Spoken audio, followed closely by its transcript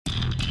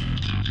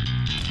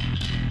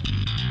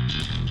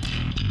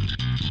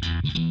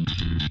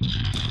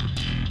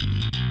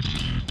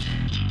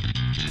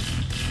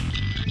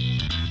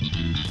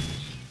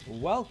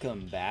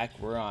welcome back.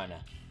 We're on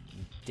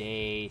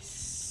day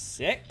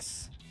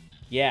 6.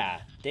 Yeah,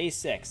 day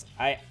 6.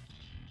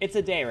 It's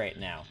a day right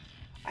now.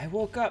 I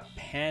woke up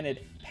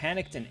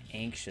panicked and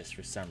anxious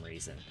for some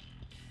reason.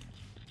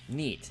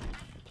 Neat.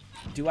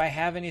 Do I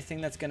have anything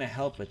that's gonna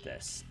help with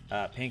this?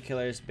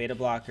 Painkillers, beta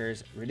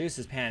blockers,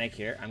 reduces panic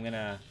here.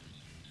 I'm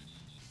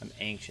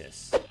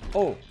anxious.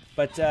 Oh,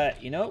 but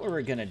you know what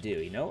we're gonna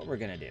do?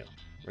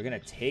 We're gonna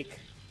take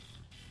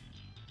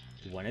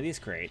one of these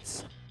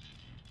crates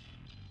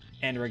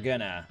and we're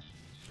gonna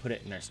put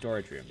it in our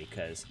storage room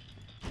because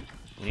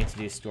we need to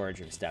do storage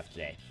room stuff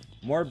today.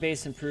 More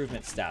base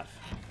improvement stuff.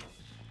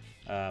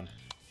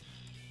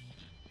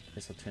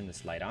 This will turn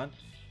this light on.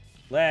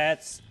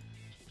 Let's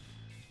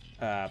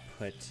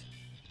put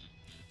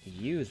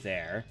you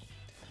there.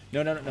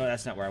 No,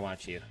 that's not where I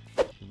want you.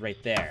 Right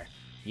there.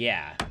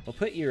 Yeah, we'll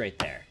put you right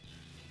there.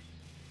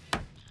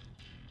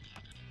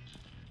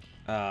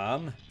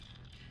 Alright,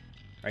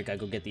 gotta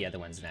go get the other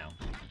ones now.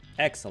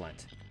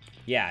 Excellent.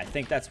 Yeah, I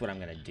think that's what I'm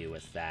gonna do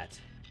with that.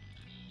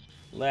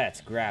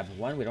 Let's grab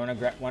one. We don't want to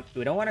grab one.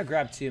 We don't want to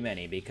grab too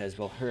many because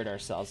we'll hurt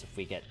ourselves if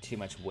we get too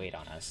much weight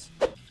on us.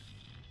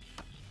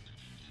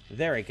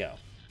 There we go.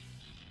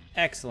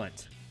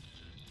 Excellent.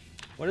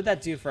 What did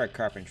that do for our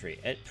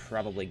carpentry? It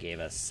probably gave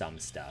us some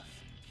stuff.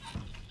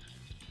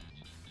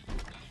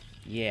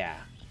 Yeah,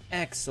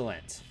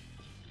 excellent.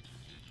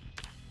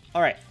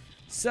 All right,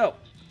 so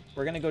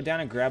we're gonna go down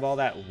and grab all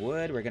that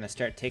wood. We're gonna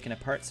start taking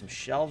apart some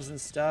shelves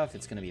and stuff.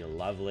 It's gonna be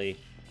lovely.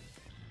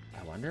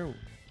 I wonder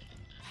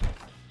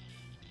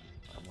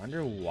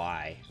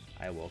why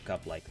I woke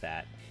up like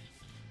that.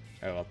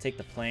 All right, I'll take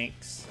the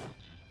planks.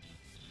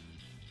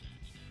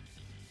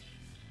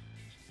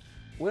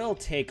 We'll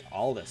take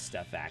all this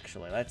stuff,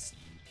 actually. Let's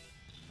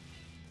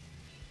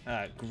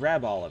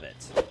grab all of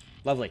it.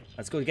 Lovely.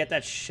 Let's go get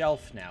that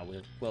shelf now.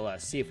 We'll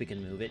see if we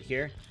can move it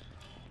here.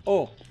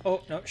 Oh,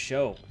 no,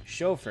 show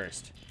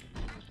first.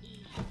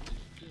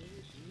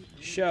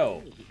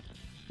 Show.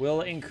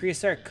 We'll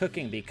increase our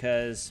cooking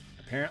because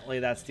apparently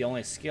that's the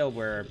only skill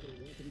we're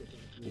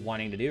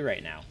wanting to do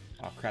right now.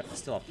 Oh crap, there's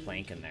still a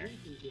plank in there.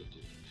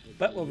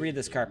 But we'll read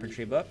this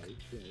carpentry book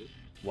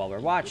while we're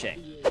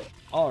watching.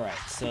 Alright,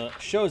 so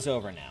show's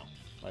over now.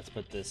 Let's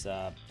put this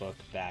book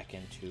back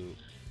into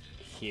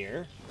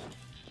here.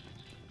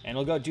 And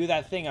we'll go do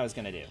that thing I was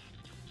gonna do.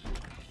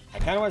 I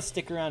kind of want to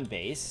stick around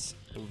base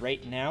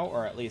right now,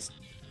 or at least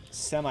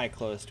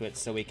semi-close to it,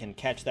 so we can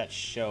catch that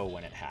show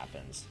when it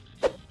happens.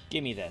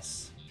 Give me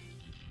this.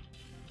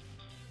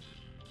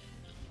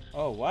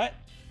 Oh, what?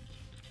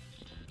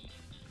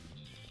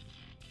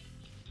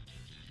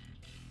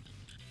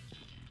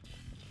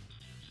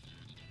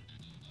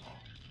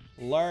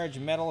 Large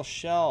metal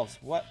shelves.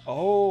 What?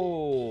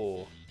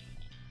 Oh.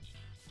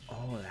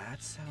 Oh,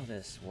 that's how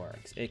this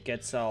works. It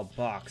gets all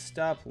boxed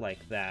up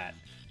like that.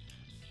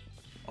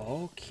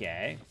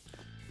 Okay.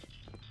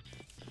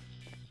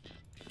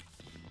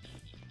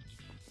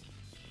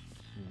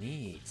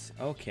 Neat.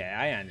 Okay,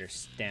 I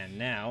understand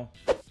now.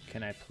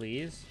 Can I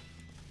please?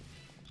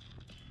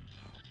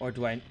 Or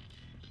do I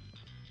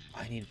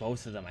need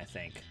both of them, I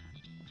think.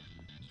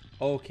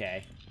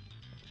 Okay.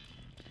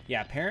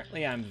 Yeah,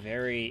 apparently I'm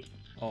very...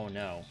 Oh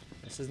no,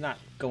 this is not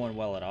going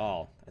well at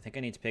all. I think I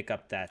need to pick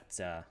up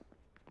that,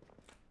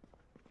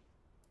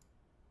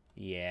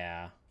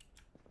 yeah.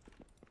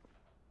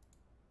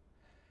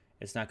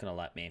 It's not gonna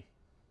let me.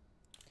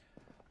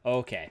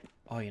 Okay.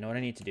 Oh, you know what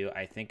I need to do?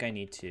 I think I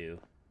need to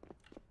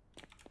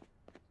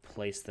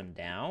place them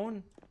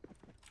down.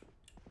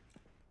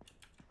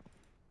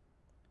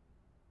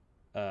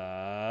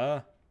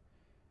 There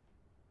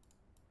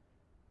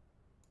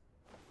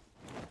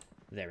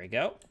we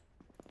go.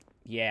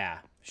 Yeah,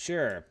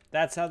 sure.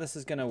 That's how this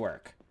is gonna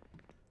work.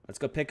 Let's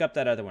go pick up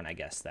that other one, I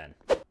guess, then.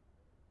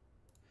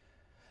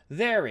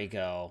 There we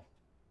go.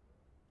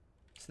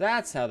 So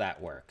that's how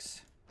that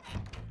works.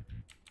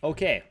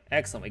 Okay,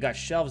 excellent. We got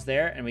shelves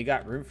there, and we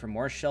got room for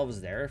more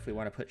shelves there. If we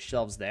want to put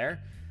shelves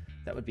there,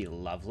 that would be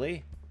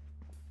lovely.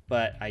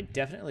 But I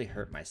definitely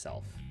hurt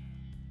myself.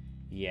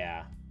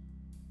 Yeah.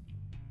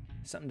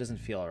 Something doesn't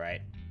feel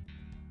right.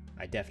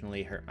 I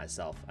definitely hurt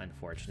myself,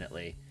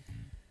 unfortunately.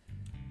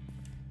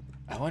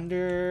 I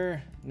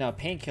wonder... No,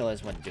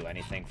 painkillers wouldn't do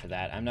anything for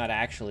that. I'm not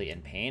actually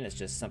in pain. It's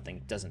just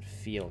something doesn't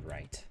feel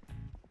right.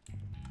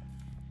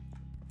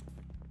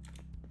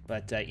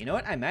 But you know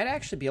what? I might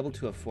actually be able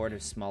to afford a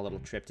small little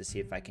trip to see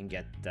if I can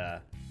get...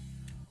 Well,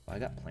 I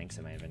got planks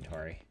in my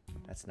inventory.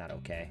 That's not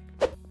okay.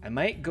 I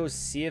might go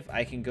see if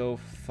I can go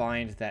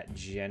find that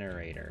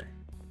generator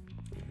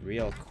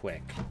real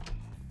quick.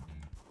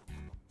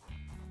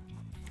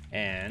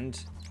 And...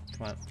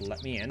 Come on,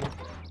 let me in.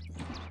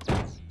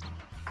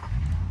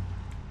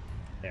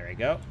 There we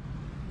go.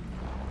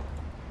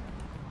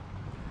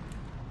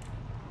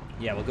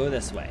 Yeah, we'll go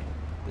this way.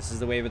 This is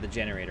the way where the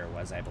generator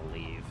was, I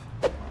believe.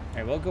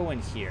 Alright, we'll go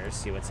in here,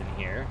 see what's in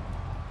here.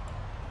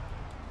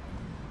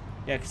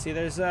 Yeah, see,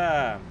 there's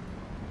oh,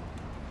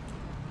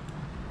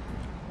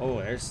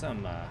 there's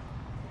some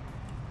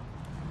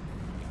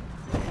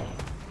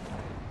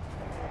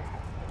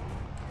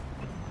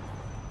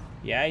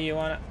Yeah, you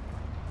wanna...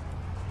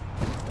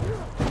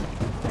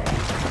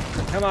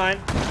 Come on.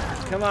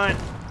 Come on.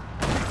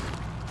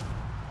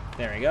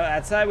 There we go.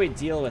 That's how we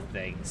deal with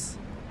things.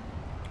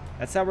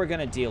 That's how we're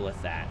gonna deal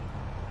with that.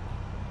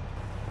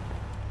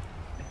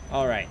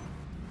 Alright.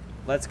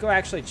 Let's go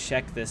actually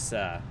check this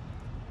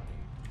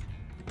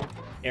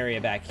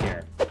area back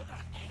here.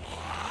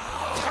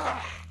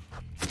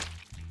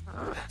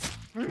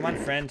 Come on,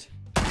 friend.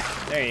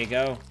 There you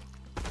go.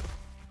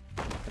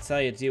 That's how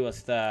you deal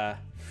with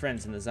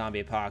friends in the zombie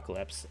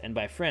apocalypse. And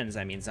by friends,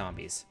 I mean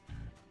zombies.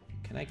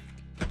 Can I...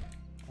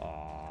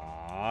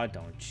 Aw,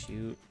 don't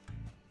shoot.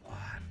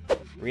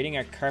 Reading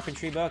a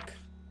carpentry book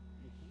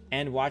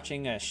and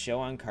watching a show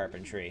on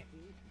carpentry.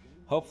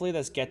 Hopefully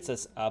this gets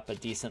us up a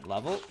decent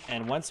level.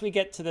 And once we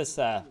get to this,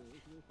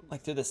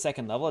 like through the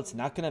second level, it's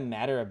not going to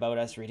matter about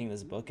us reading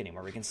this book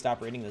anymore. We can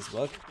stop reading this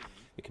book.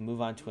 We can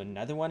move on to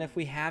another one if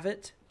we have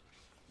it.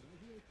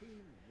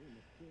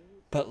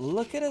 But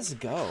look at us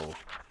go.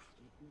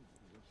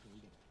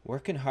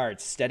 Working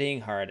hard,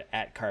 studying hard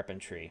at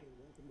carpentry.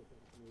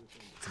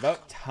 It's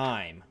about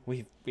time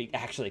we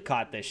actually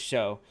caught this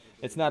show.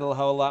 It's not a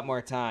whole lot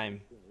more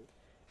time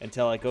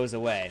until it goes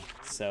away.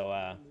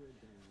 So,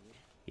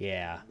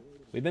 yeah.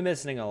 We've been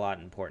missing a lot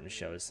of important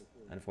shows,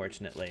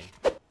 unfortunately.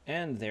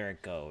 And there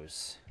it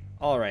goes.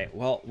 Alright,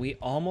 well, we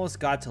almost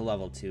got to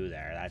level 2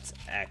 there. That's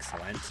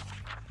excellent.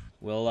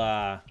 We'll,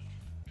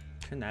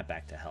 turn that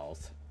back to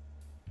health.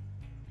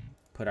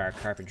 Put our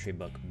carpentry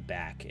book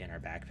back in our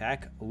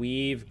backpack.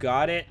 We've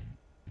got it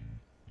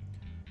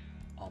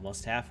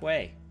almost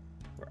halfway.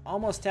 We're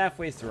almost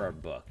halfway through our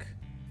book.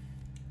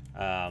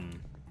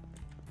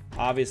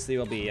 Obviously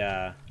we'll be,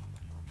 yeah,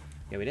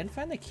 we didn't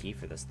find the key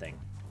for this thing.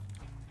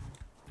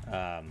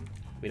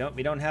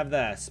 We don't have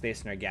the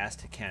space in our gas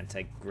can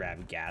to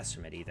grab gas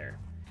from it either.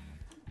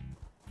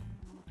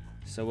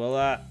 So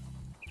we'll,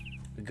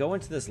 go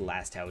into this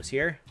last house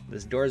here.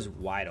 This door's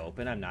wide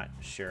open. I'm not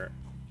sure.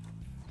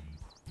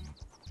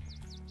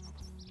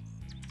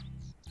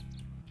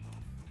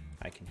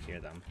 I can hear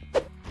them.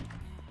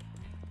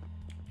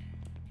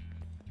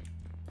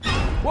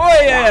 Whoa,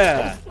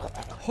 yeah!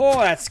 Oh,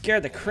 that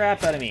scared the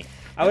crap out of me.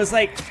 I was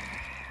like,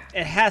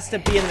 it has to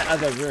be in the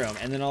other room.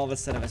 And then all of a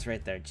sudden it was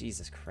right there.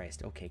 Jesus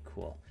Christ. Okay,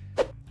 cool.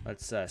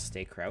 Let's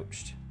stay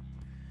crouched.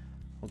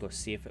 We'll go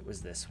see if it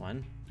was this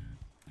one.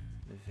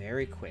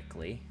 Very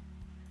quickly.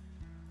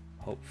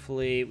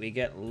 Hopefully we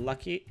get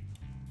lucky.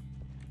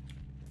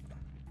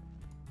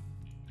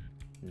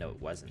 No, it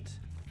wasn't.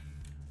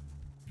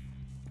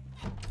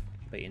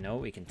 But you know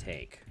what we can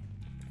take?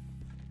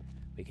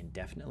 We can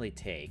definitely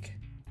take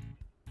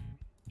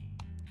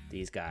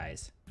these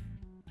guys.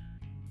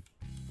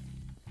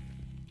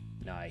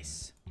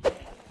 Nice.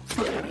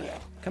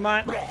 Come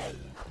on.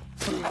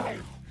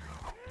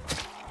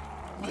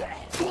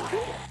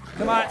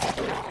 Come on.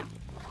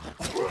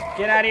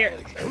 Get out of here.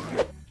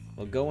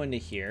 We'll go into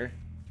here.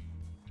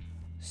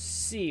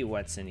 See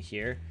what's in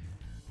here.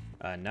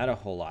 Not a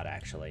whole lot,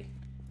 actually.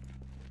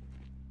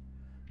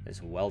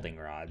 There's welding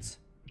rods.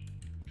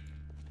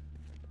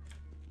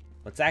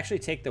 Let's actually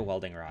take the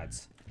welding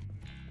rods.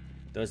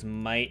 Those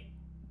might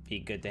be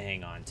good to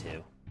hang on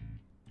to.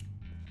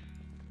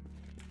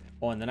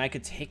 Oh, and then I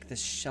could take the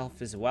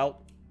shelf as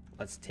well.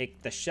 Let's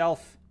take the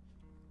shelf.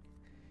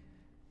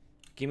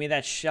 Give me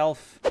that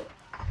shelf.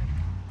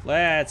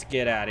 Let's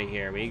get out of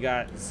here. We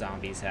got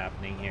zombies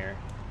happening here.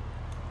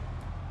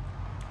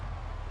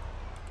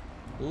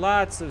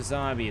 Lots of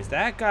zombies.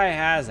 That guy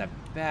has a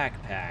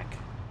backpack.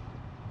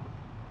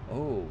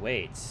 Oh,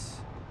 wait.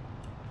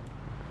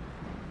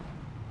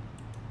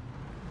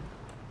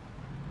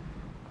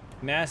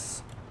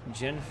 Mass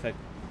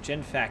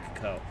Genfac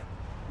Co.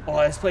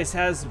 Oh, this place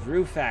has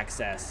roof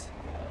access.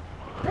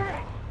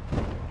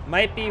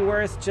 Might be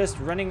worth just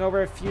running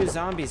over a few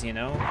zombies, you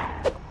know?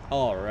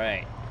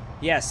 Alright.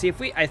 Yeah, see, if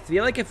we... I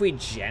feel like if we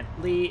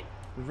gently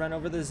run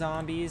over the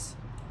zombies,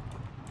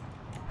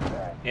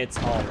 it's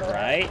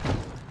alright.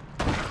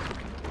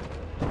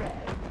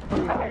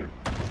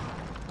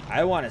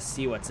 I want to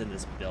see what's in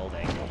this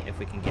building, if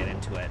we can get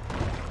into it.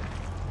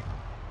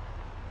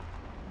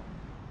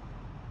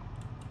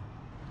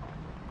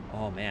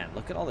 Oh man,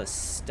 look at all this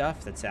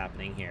stuff that's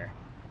happening here.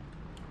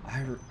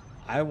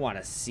 I want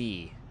to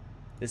see.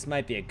 This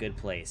might be a good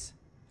place.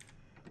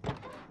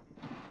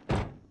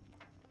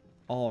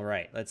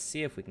 Alright, let's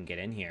see if we can get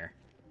in here.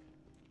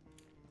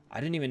 I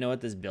didn't even know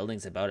what this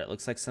building's about. It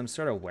looks like some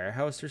sort of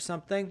warehouse or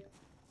something.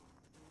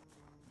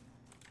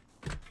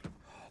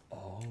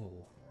 Oh.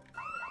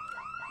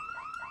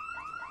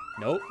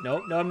 Nope,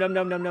 nope, no, no,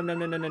 no, no, no, no,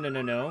 no, no, no, no,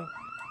 no, no.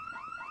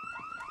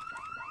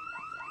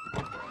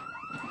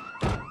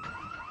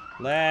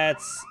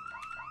 Let's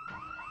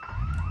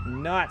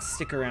not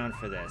stick around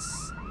for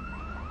this.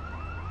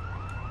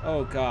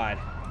 Oh, God.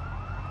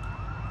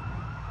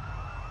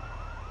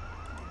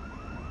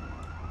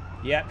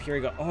 Yep, here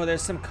we go. Oh,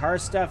 there's some car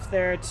stuff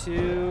there,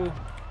 too.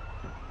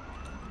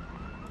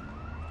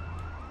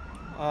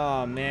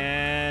 Oh,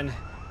 man.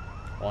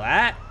 Well,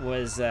 that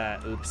was,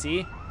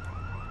 oopsie.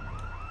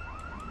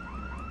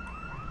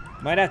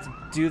 Might have to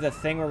do the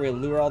thing where we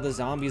lure all the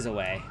zombies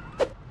away.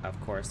 Of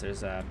course,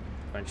 there's a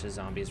bunch of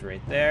zombies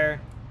right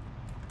there.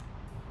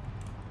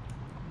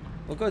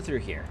 We'll go through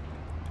here.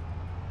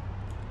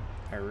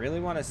 I really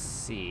want to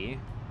see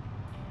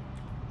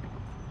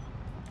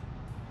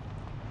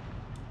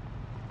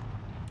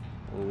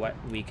what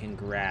we can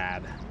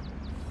grab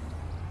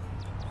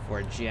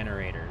for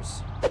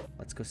generators.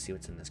 Let's go see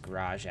what's in this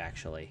garage,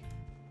 actually.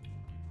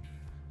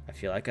 I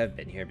feel like I've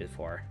been here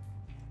before.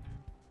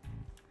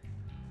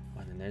 Oh,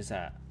 and then there's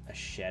a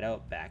shed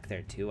out back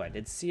there, too. I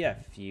did see a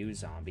few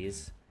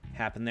zombies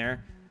happen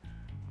there.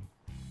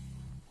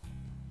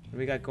 What do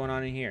we got going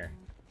on in here?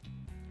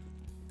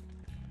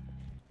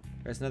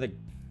 There's another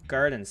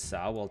garden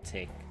saw we'll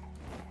take.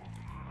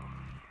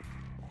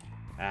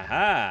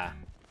 Aha!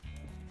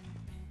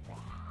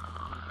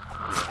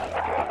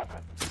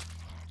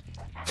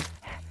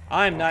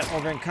 I'm not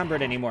over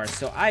encumbered anymore,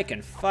 so I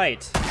can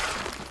fight.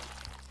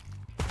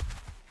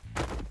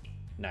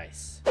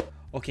 Nice.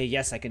 Okay,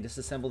 yes, I can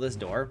disassemble this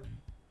door.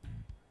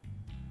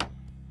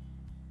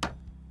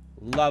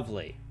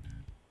 Lovely.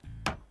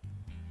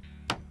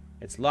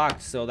 It's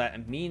locked, so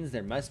that means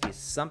there must be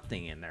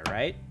something in there,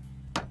 right?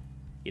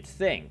 You'd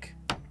think.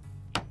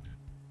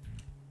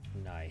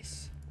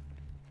 Nice.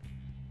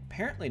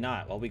 Apparently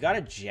not. Well, we got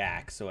a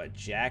jack, so a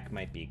jack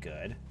might be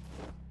good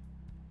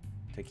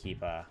to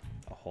keep a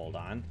hold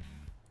on.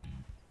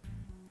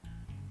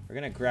 We're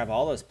gonna grab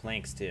all those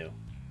planks too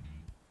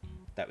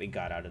that we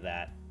got out of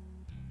that,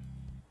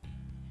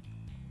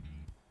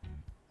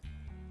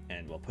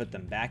 and we'll put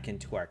them back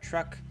into our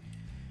truck.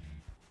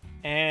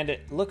 And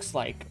it looks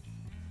like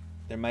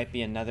there might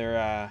be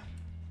another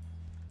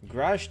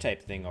garage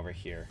type thing over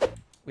here.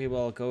 We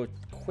will go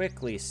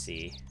quickly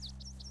see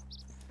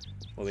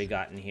what we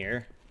got in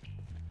here.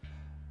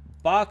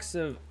 Box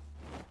of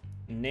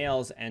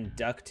nails and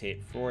duct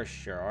tape for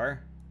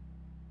sure.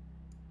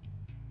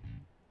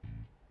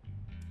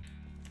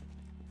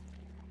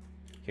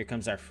 Here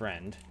comes our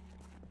friend.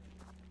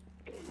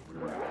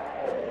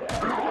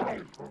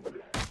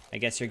 I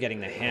guess you're getting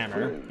the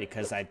hammer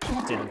because I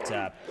didn't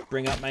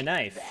bring up my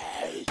knife.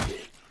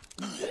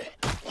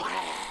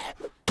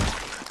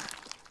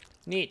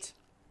 Neat.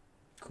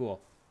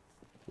 Cool.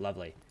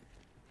 Lovely.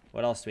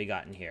 What else do we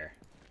got in here?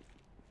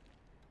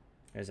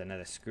 There's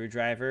another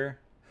screwdriver.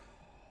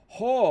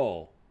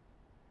 Oh!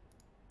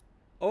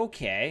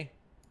 Okay.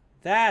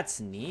 That's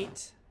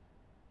neat.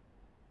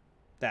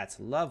 That's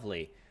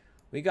lovely.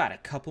 We got a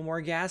couple more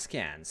gas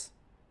cans.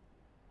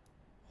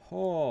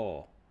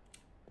 Oh.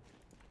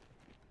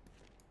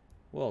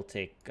 We'll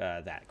take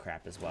that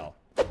crap as well.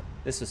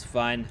 This was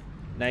fun.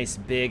 Nice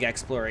big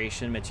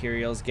exploration,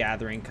 materials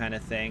gathering kind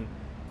of thing.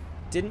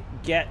 Didn't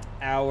get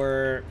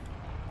our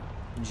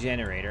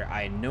generator.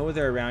 I know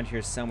they're around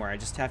here somewhere. I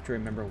just have to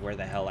remember where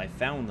the hell I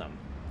found them.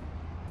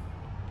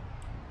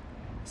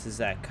 This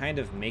is kind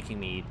of making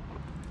me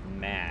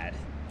mad.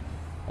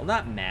 Well,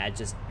 not mad,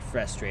 just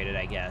frustrated,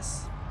 I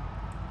guess.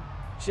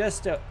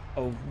 Just a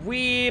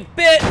wee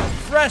bit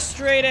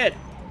frustrated.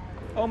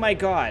 Oh my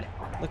god.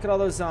 Look at all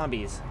those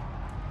zombies.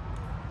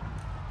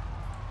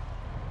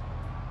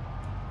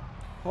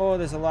 Oh,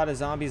 there's a lot of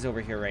zombies over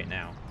here right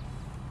now.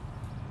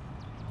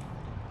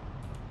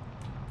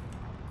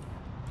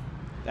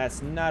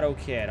 That's not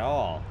okay at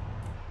all.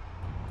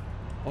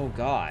 Oh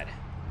god.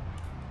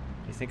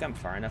 You think I'm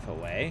far enough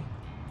away?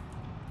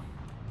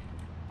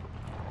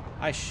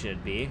 I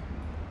should be.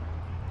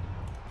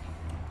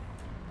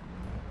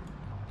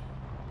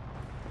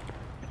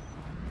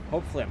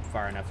 Hopefully I'm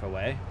far enough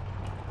away.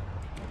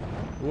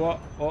 Whoa,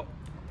 oh,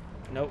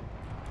 nope.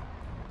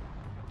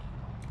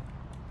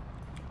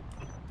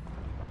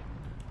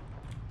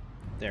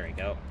 There we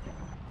go.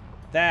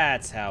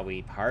 That's how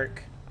we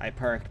park. I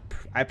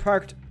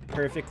parked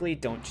perfectly.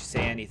 Don't you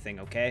say anything,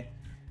 okay?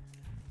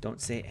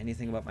 Don't say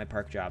anything about my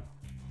park job.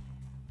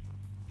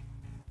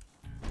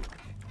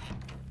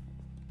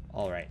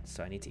 Alright,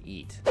 so I need to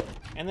eat.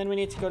 And then we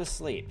need to go to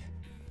sleep.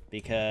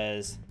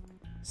 Because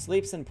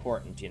sleep's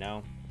important, you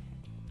know?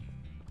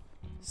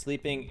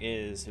 Sleeping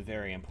is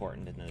very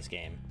important in this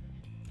game.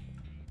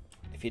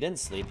 If you didn't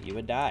sleep, you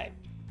would die.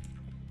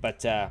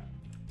 But,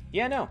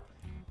 yeah, no.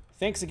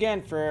 Thanks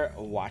again for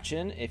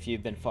watching. If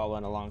you've been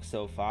following along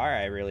so far,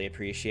 I really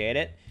appreciate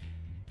it.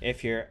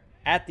 If you're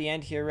at the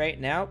end here right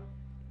now,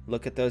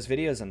 look at those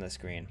videos on the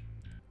screen.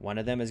 One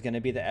of them is going to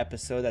be the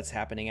episode that's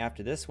happening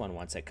after this one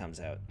once it comes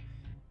out.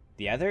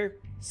 The other,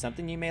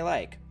 something you may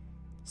like.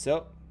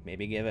 So,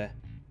 maybe give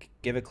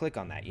a click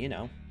on that, you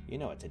know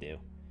what to do.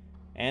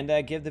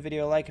 And give the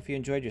video a like if you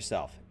enjoyed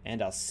yourself.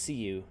 And I'll see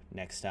you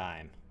next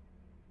time.